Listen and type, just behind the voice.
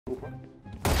Wait,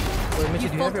 Mitch, do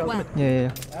you have your ultimate?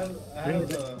 Yeah. I have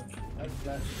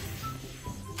flash.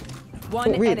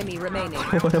 One enemy remaining.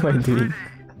 What am I doing?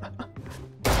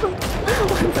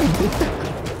 What am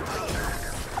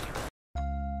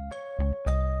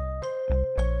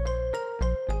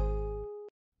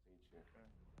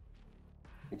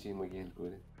I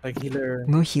doing? Like healer.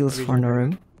 No heals for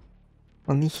Norum.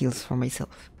 Only heals for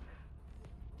myself.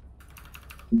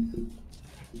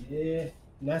 Yeah,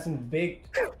 nice and big.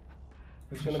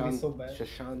 It's gonna be so bad.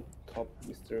 Shashank top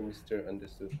Mr.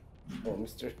 Understood. Oh,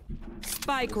 Mr.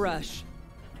 Spike rush.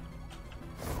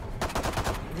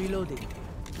 Reloading.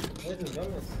 What is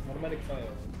done? Automatic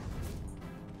fire.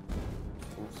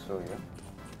 I think so, yeah.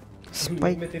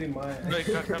 Spike. Wait,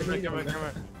 come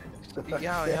here.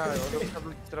 Yeah,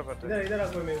 इधर आ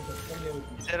कोई मेरे को कम नहीं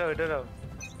होती इधर आओ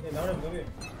ये नाम कम है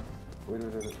Wait.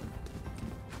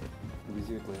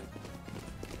 Busy with me.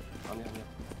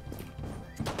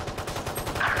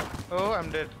 Oh, I'm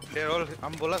dead. They're all.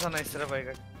 I'm बोला था ना इस तरफ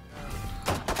आएगा.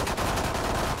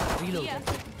 Reload.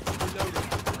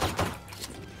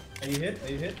 Are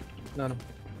you hit? No.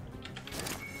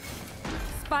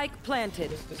 Spike planted.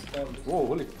 Just spawn. Whoa,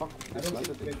 holy fuck. I don't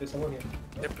see. Wait, there's someone here.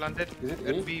 They planted. Is it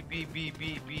at A? B. B.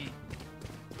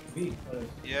 Alright.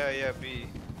 Yeah, B.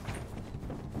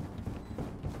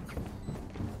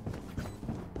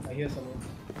 I hear someone.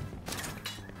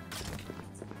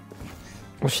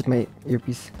 Oh shit, my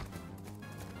earpiece.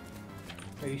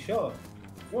 Are you sure?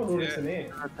 No, dude, it's an A.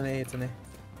 It's an A.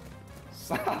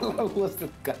 Salah was the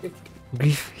guy.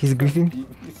 Grief. He's griefing.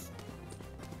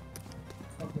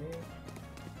 Okay.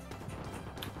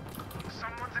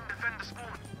 Someone's in defender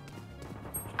spawn.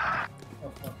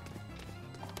 Oh fuck.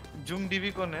 Zoom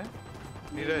DB कौन है?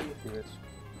 Neeraj.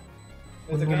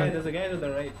 There's a guy to the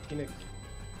right. Phoenix.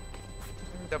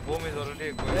 The bomb is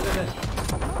already There.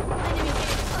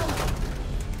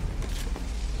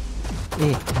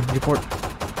 Hey, report.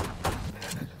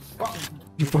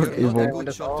 Report You Evo.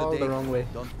 went all the wrong way.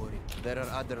 Don't worry, there are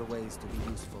other ways to be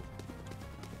useful.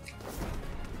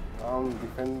 I'm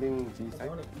defending B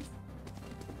side.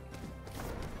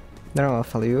 No, I'll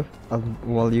follow you. I'll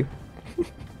wall you.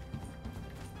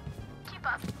 Keep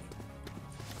up.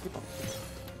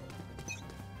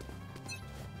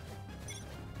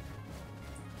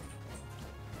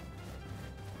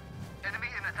 Enemy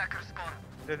in attacker spawn.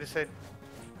 They decide.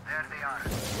 There they are.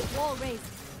 Wall raised.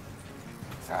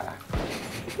 Salah.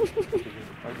 I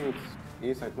think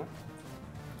it's A side, no?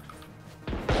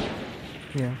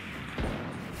 Yeah.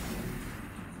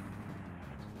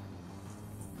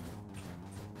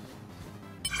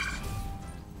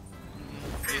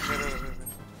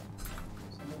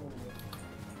 Someone over there.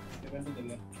 They went to the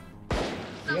left.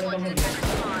 Someone's in defender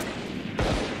spawn.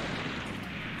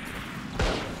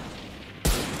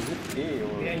 Is it A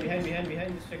or...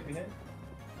 Behind. Just check behind.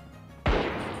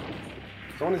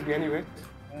 Someone is behind you, wait.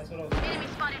 That's what I was. Enemy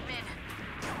spotted mid.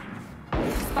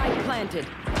 Spike planted.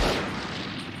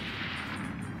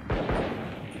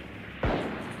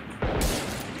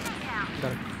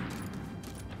 Got it.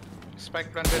 Spike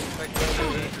planted.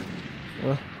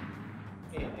 Oh.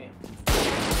 A.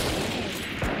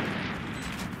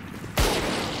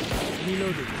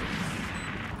 Reloading.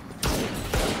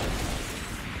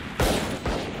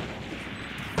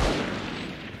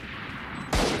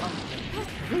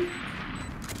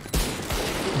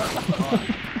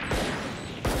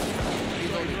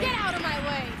 Get out of my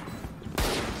way.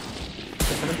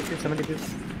 70 pips.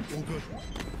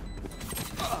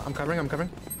 I'm covering.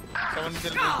 Someone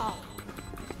kill me.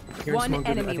 Here in One smoke, I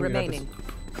enemy think we got remaining.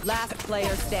 Last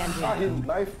player standing. Ah, he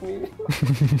knifed me.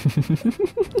 this.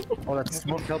 Oh, that's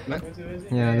smoke help, man. Where is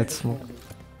it? Yeah, let's smoke.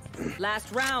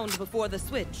 Last round before the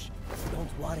switch.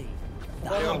 Don't worry.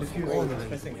 Oh, diffuse. It's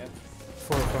pressing, yeah.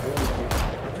 4 or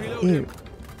 5. Hey,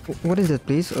 what is that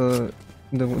place? The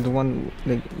one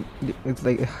like it's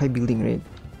like a high building, right?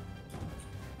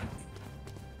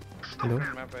 Hello?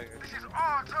 Map आएगा. This is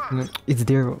our turn. No, it's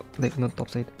there, like not top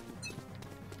side.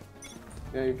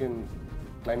 Yeah, you can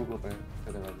climb up there.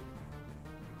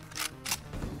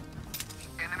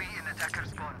 Enemy in attacker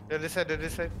spawn. They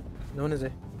decide. No one is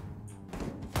there.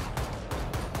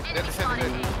 Enemy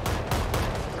spotted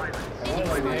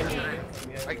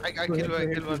decide. I kill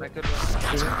one.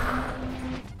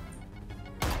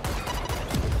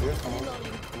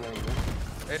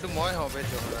 Hey, to moi ho be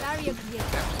jo. Barrier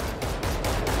created.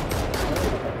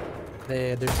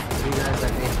 There's 3 guys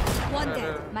at A. One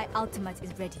dead. My ultimate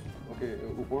is ready. Okay,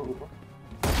 upor.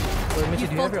 Wait, Mitch, do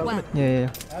you have your fought ultimate? Yeah.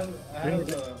 I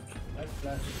have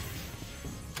flash.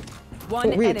 One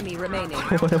Oh, wait. enemy remaining.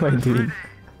 What am I doing?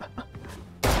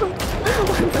 What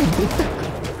am I doing?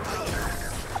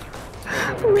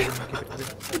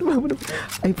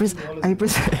 I press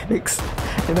X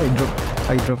and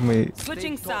I drop my.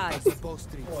 Switching sides.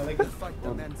 Supposed to Oh, I like this. fight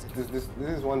the man's This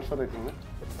is one shot, I think. No?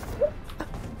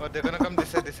 Oh, they're gonna come this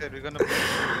side, this side. We're gonna.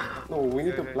 No, we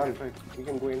need to plant, right? We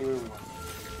can go anywhere we want.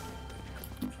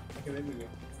 Okay, where do we go?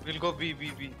 We'll go B,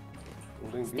 B, B.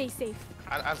 I'm doing Stay this. safe.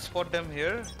 I'll spot them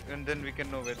here, and then we can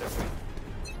know where they're going.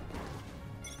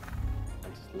 I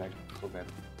just lagged so bad.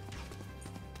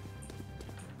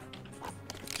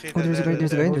 See, Oh, there's a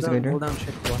guy there. Hold down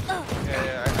shift one.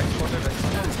 Yeah, I spotted it.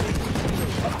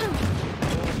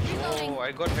 Oh,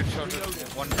 I got headshot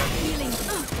one time.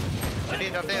 अरे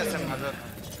जाते हैं ऐसे मजा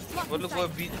वो लोग वो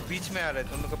बीच में आ रहे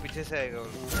थे उन लोग का पीछे से आएगा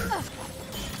वो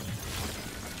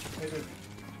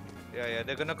yeah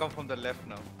they're gonna come from the left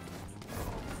now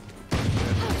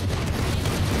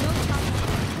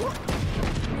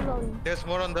there's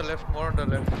more on the left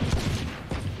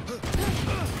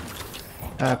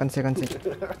Can see. I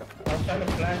was trying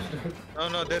to flash.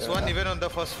 no there's one even on the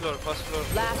first floor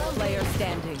Last player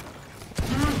standing.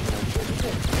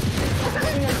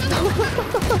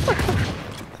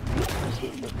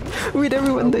 Wait,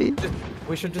 everyone died.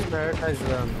 We should just prioritize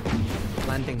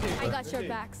planting. I got your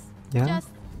backs. Yeah? Just,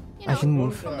 you I know, can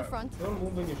move. from the front. Don't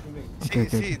move when you're shooting.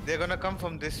 see they're gonna come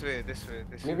from this way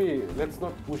Maybe let's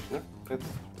not push, no? Let's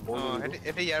hold oh and go.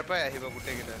 এটা ইয়াৰ পৰা আহিব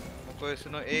গুটে গিলা মই কৈছো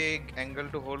ন এই angle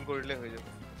to hold কৰিলে হৈ যাব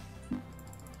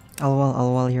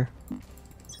I'll wall here.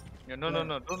 yeah, no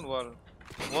don't wall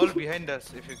behind us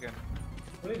if you can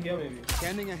Put it here, maybe.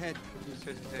 Scanning ahead.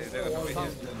 see, they're gonna be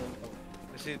here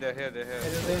see they're here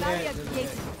Barrier gate.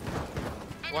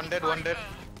 one dead oh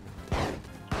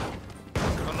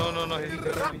no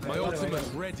he's My ultimate's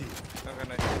ready. okay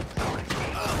nice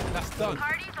That's done.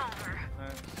 Party's over.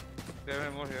 nice. There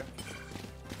are more here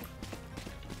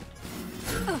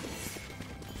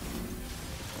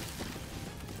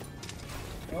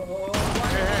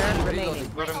Remaining.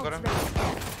 got him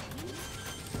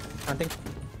Planting.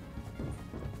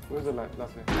 Where's the last guy?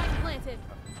 Planted.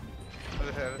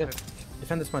 other side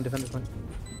Defend this one.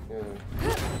 Yeah.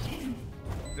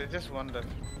 there's just one left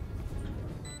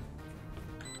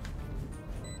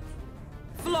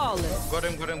Flawless. got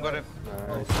him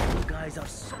Nice. You guys are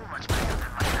so much better than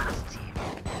my last team.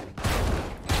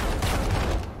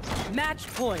 Match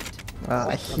point.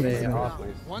 He's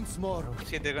Once more.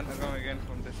 see they're gonna come again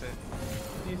from this side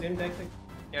He's in tactic.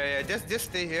 yeah just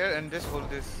stay here and just hold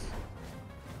this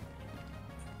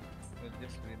we'll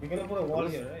just wait. We're gonna put a wall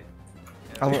here, right?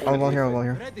 I'll wall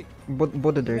here. Ready. Both the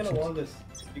We're gonna directions. wall this.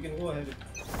 You can go ahead.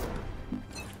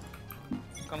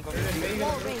 come Where are you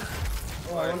Wall gonna- raised.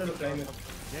 Oh, I wanted to climb it.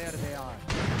 There they are.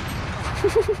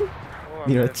 oh,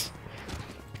 I'm Miraj.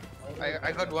 dead.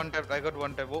 I got one tap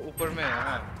वो ऊपर में है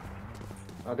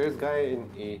हाँ There's guy in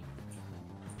A.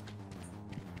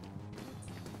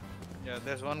 yeah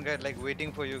there's one guy like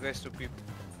waiting for you guys to peep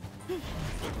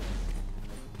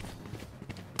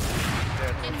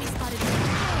there Enemy spotted.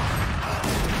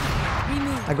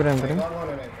 I got him. I got one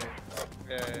and I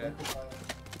yeah.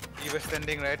 He was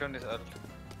standing right on his ult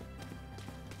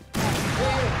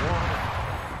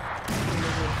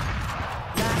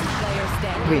Last player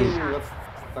standing. Wait, That's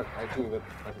stuck. I think that's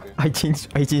stuck there.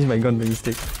 I changed my gun by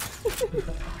mistake.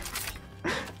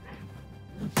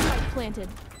 Spike planted.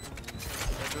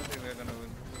 I don't think we're gonna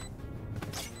win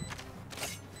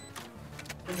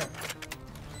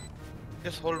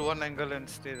just hold one angle and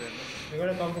stay there no? We're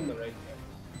gonna come from the right.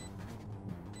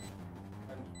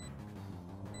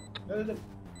 Where is it?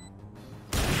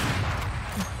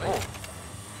 Oh.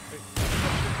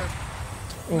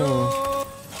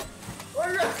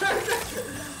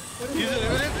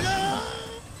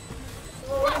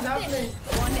 What is happening?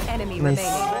 One enemy Nice.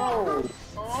 remaining.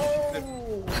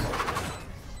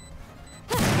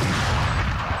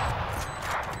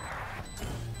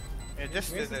 yeah just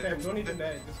stay Waste there time. Don't need to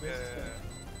die. Just waste yeah. time.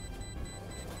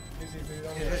 He's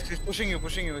on the He's pushing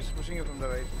you from the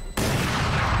right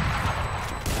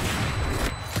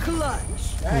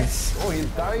Clutch. Nice. Oh, he's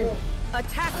dying.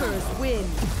 Attackers win.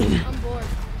 On board.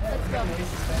 Let's go.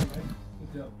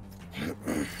 Good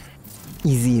job.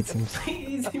 Easy, it seems.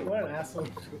 Easy. What an asshole.